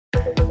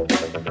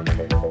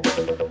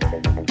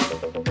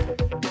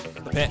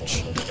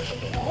Pitch.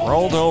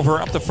 Rolled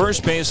over up the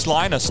first base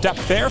line. A step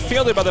fair,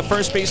 fielded by the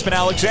first baseman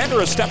Alexander.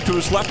 A step to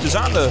his left is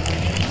on the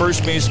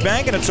first base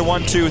bag, and it's a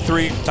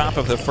 1-2-3 top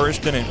of the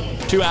first inning.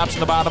 2 outs in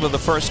the bottom of the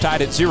first,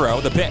 tied at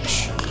 0. The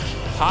pitch.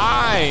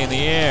 High in the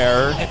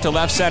air, hit to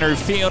left center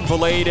field.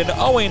 Valade and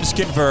Owens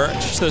converge.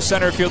 It's the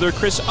center fielder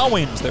Chris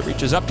Owens that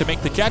reaches up to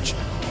make the catch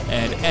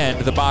and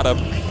end the bottom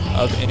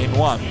of inning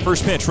 1.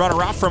 First pitch,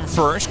 runner off from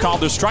first,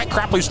 called to strike.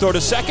 Crapley's throw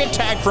to second,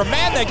 tag from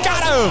man, they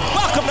got him!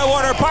 Welcome to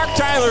Werner Park,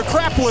 Tyler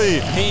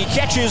Crapley. He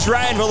catches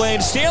Ryan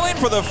Valade stealing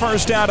for the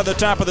first out at the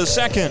top of the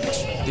second.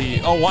 The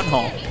 0-1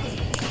 home.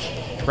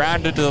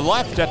 Grounded to the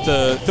left at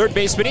the third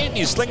baseman in.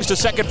 He slings to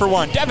second for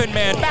 1. Devin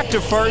Mann back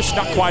to first,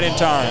 not quite in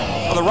time.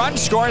 Well, the run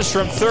scores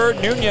from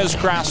third. Nunez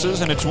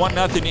crosses, and it's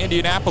 1-0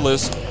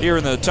 Indianapolis here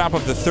in the top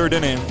of the third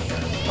inning.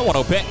 A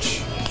 1-0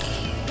 pitch.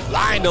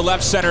 Line to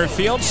left center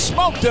field.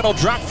 Smoked, it'll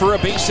drop for a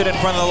base hit in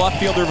front of the left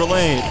fielder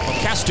Valade.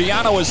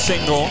 Castellano is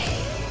single.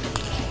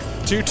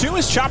 2-2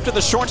 is chopped to the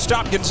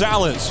shortstop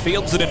Gonzalez.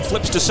 Fields it and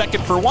flips to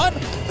second for 1.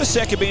 The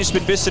second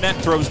baseman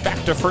Bissonette throws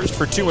back to first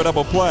for 2, a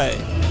double play.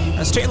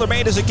 As Taylor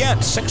made his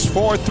against,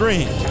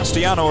 6-4-3.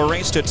 Castellano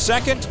erased at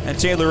second, and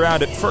Taylor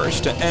out at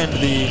first to end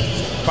the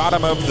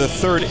bottom of the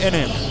third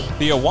inning.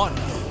 The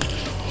 0-1.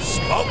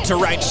 Smoke to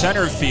right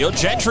center field.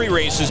 Gentry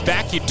races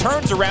back. He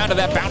turns around, and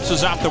that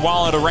bounces off the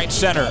wall into right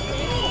center.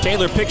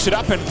 Taylor picks it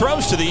up and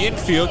throws to the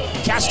infield.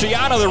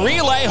 Castellano, the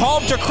relay,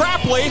 home to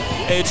Crapley.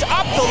 It's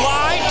up the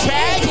line.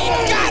 Tag. He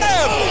got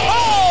him!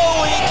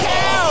 Holy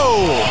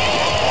cow!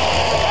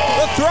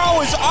 The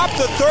throw is up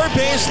the third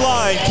base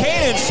line.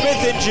 Kanan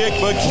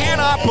Smith-Njigba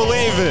cannot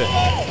believe it.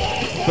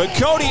 But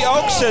Cody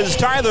Oaks says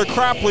Tyler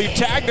Crapley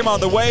tagged him on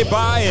the way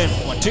by, and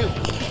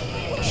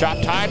 1-2.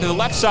 Shot tied to the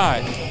left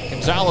side.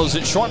 Gonzalez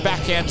at short,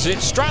 backhands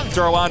it. Strong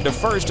throw on to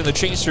first, and the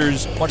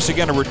Chasers once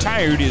again are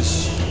retired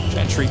as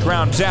Gentry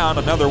grounds down.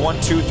 Another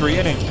 1-2-3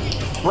 inning.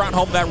 Brought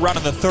home that run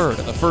in the third,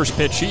 and the first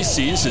pitch he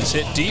sees is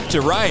hit deep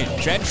to right.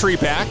 Gentry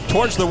back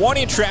towards the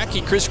warning track.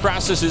 He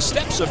crisscrosses his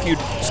steps a few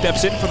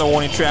steps in from the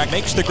warning track.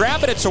 Makes the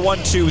grab, and it's a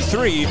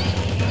 1-2-3.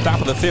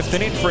 Top of the fifth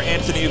inning for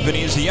Anthony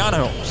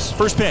Venezianos.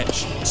 First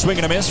pitch, swing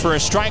and a miss for a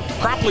strike.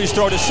 Crapley's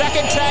throw to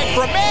second, tag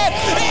from man.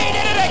 He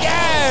did it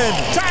again!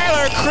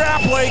 Tyler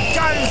Crapley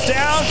guns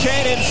down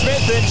Kanan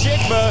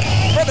Smith-Njigba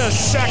for the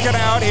second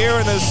out here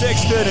in the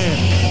sixth inning.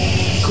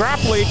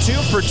 Crapley 2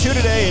 for 2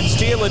 today in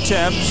steal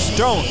attempts.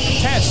 Don't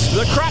test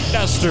the crop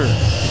duster.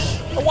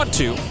 A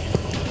 1-2.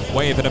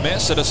 Wave and a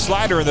miss and a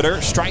slider in the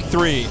dirt. Strike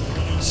 3.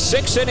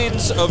 6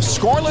 innings of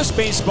scoreless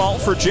baseball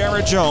for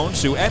Jared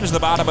Jones, who ends the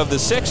bottom of the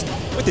sixth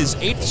with his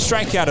 8th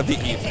strikeout of the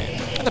evening.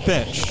 And the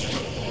pitch.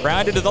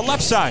 Grounded to the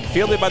left side.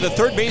 Fielded by the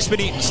third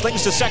baseman. Eaton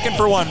slings to second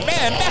for 1.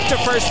 Man, back to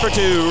first for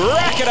 2.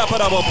 Rack it up a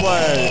double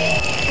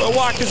play. The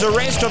walk is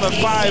erased on the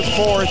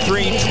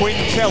 5-4-3 twin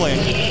killing.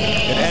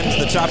 It ends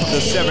the top of the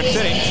seventh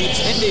inning. Keeps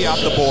Indy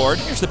off the board.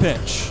 Here's the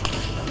pitch.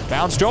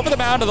 Bounced over the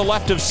mound to the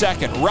left of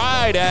second.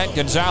 Right at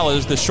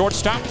Gonzalez. The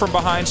shortstop from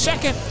behind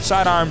second.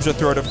 Sidearms a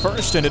throw to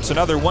first. And it's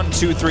another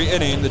 1-2-3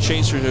 inning. The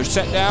Chasers are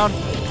set down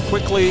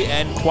quickly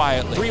and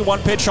quietly.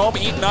 3-1 pitch home.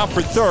 Eaton off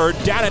for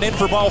third. Down and in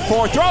for ball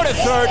 4. Throw to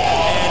third.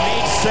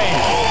 And Nate's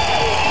safe.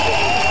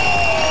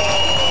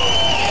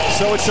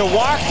 So it's a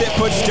walk that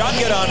puts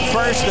Duncan on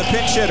first, the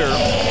pinch hitter.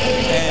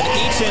 And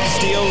Eaton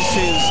steals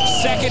his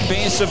second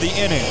base of the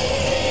inning.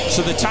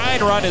 So the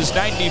tying run is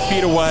 90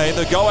 feet away.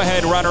 The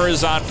go-ahead runner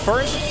is on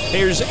first.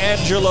 Here's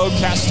Angelo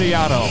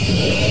Castellano.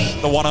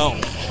 The 1-0.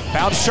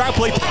 Bounced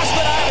sharply past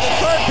the eye of the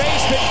third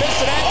baseman,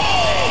 Bissonette,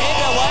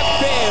 into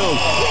left field.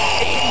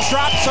 Eaton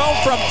drops home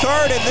from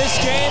third, and this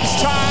game's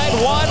tied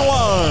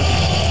 1-1.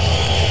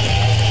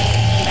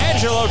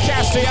 Angelo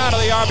Castellano,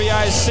 the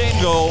RBI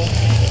single,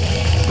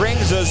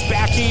 brings us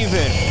back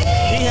even.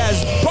 He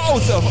has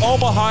both of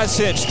Omaha's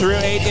hits through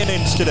 8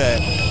 innings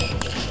today.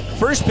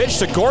 First pitch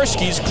to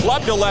Gorski's,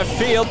 clubbed to left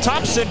field.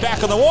 Thompson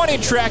back on the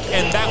warning track,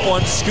 and that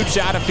one scoots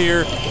out of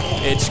here.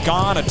 It's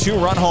gone, a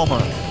 2-run homer.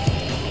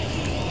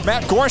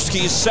 Matt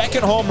Gorski's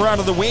second home run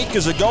of the week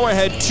is a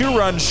go-ahead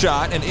 2-run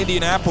shot, and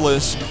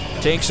Indianapolis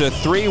takes a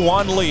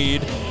 3-1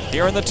 lead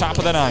here in the top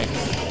of the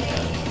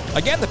ninth.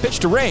 Again, the pitch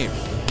to Rave.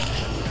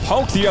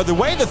 Poked the other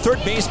way, the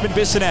third baseman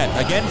Bissonette.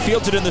 Again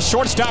fields it in the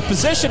shortstop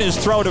position. His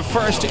throw to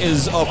first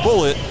is a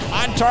bullet.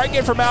 On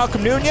target for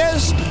Malcolm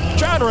Nunez.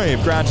 John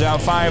Rave grounds out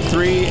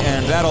 5-3,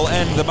 and that'll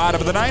end the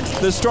bottom of the ninth.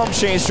 The Storm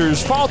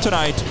Chasers fall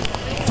tonight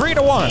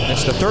 3-1.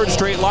 It's the third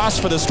straight loss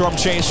for the Storm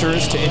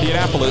Chasers to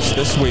Indianapolis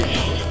this week.